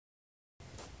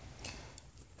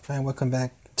Hi, welcome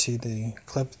back to the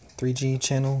Club 3G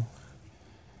channel.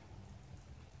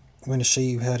 I'm going to show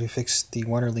you how to fix the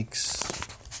water leaks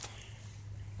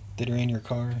that are in your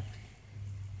car.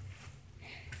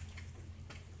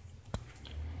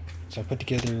 So I put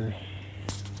together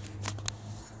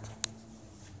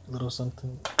a little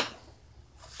something.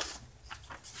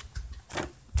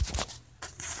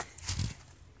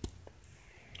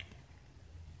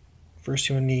 First,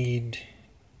 you'll need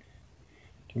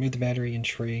to remove the battery and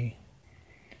tray.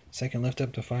 Second, lift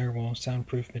up the firewall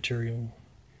soundproof material.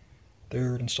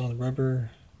 Third, install the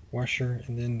rubber washer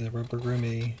and then the rubber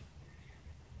grommet.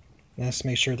 Last,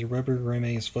 make sure the rubber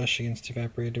grommet is flush against the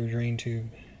evaporator drain tube.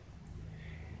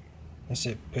 That's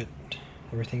it, put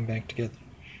everything back together.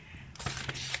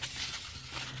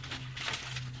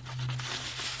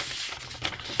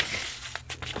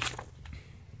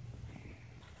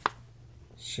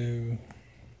 So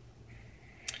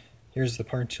here's the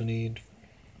parts you'll need.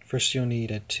 First, you'll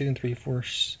need a 2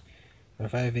 3/4 or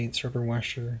 5/8 rubber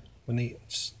washer,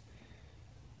 1/8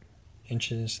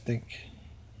 inches thick.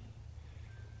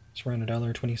 It's around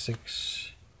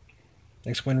 $1.26.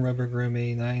 Next, one rubber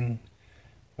grommet, 9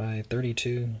 by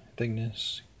 32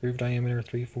 thickness, groove diameter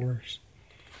 3/4,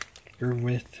 groove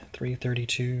width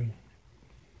 332.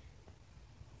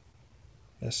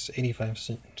 That's 85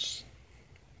 cents.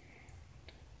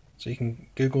 So you can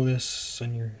Google this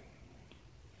on your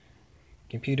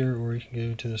computer, or you can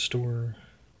go to the store.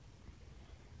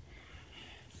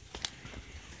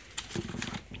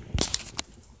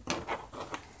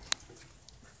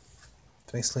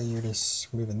 So basically, you're just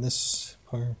removing this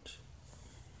part,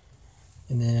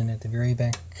 and then at the very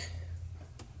back,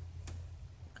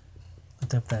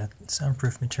 lift up that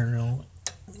soundproof material,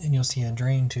 and you'll see a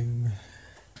drain tube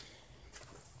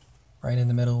right in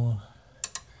the middle,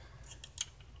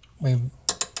 way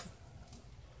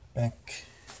back,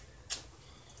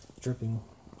 dripping.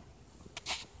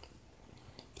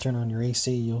 Turn on your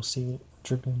AC, you'll see it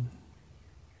dripping.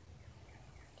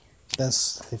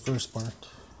 That's the first part.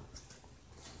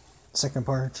 Second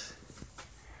part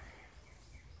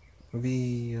would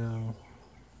be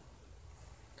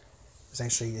it's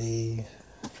actually a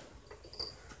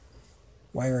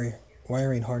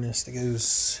wiring harness that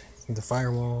goes from the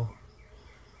firewall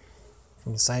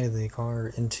from the side of the car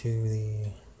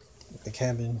into the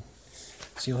cabin.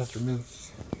 So you'll have to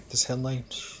remove this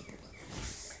headlight,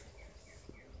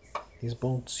 these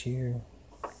bolts here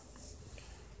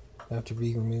have to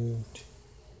be removed,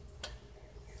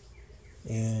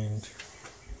 and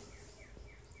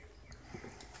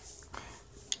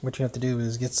what you have to do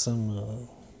is get some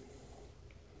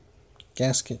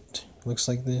gasket. Looks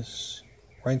like this,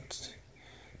 white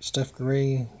stuff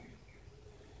gray.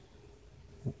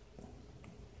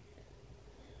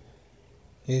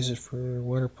 Use it for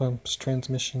water pumps,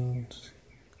 transmissions.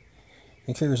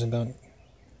 It cures in about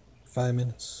 5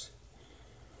 minutes.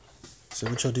 So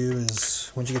what you'll do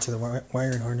is, once you get to the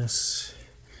wiring harness,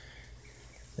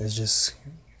 is just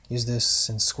use this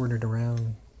and squirt it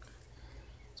around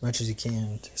as much as you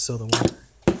can to seal the water.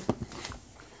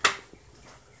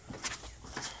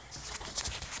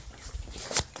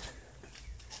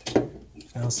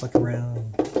 Now let's look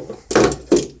around.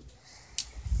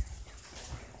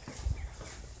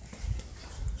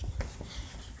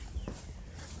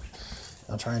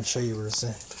 I'll try and show you where it's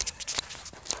at.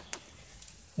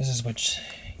 This is what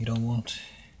you don't want.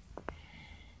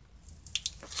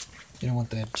 You don't want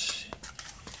that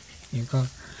in your car.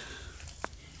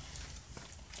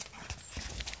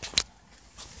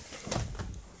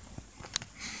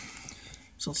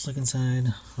 So let's look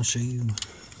inside. I'll show you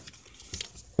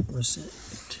where it's at.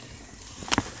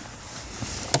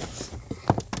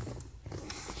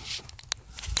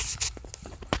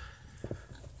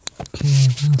 Okay,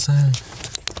 we're inside.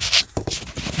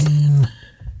 And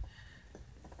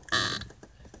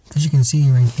as you can see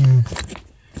right here,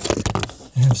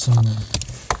 I have some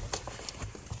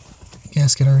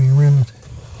gasket already around it.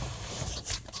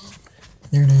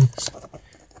 There it is.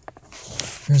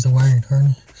 There's the wiring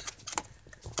harness.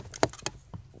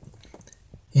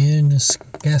 And just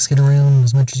gasket around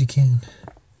as much as you can.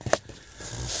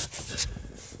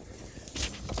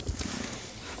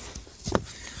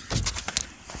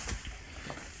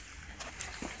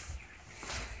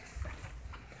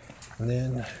 And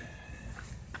then the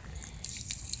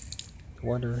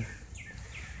water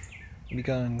will be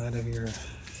gone out of your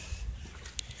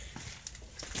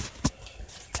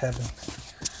cabin.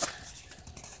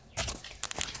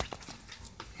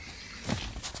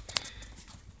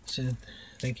 So,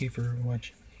 thank you for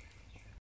watching.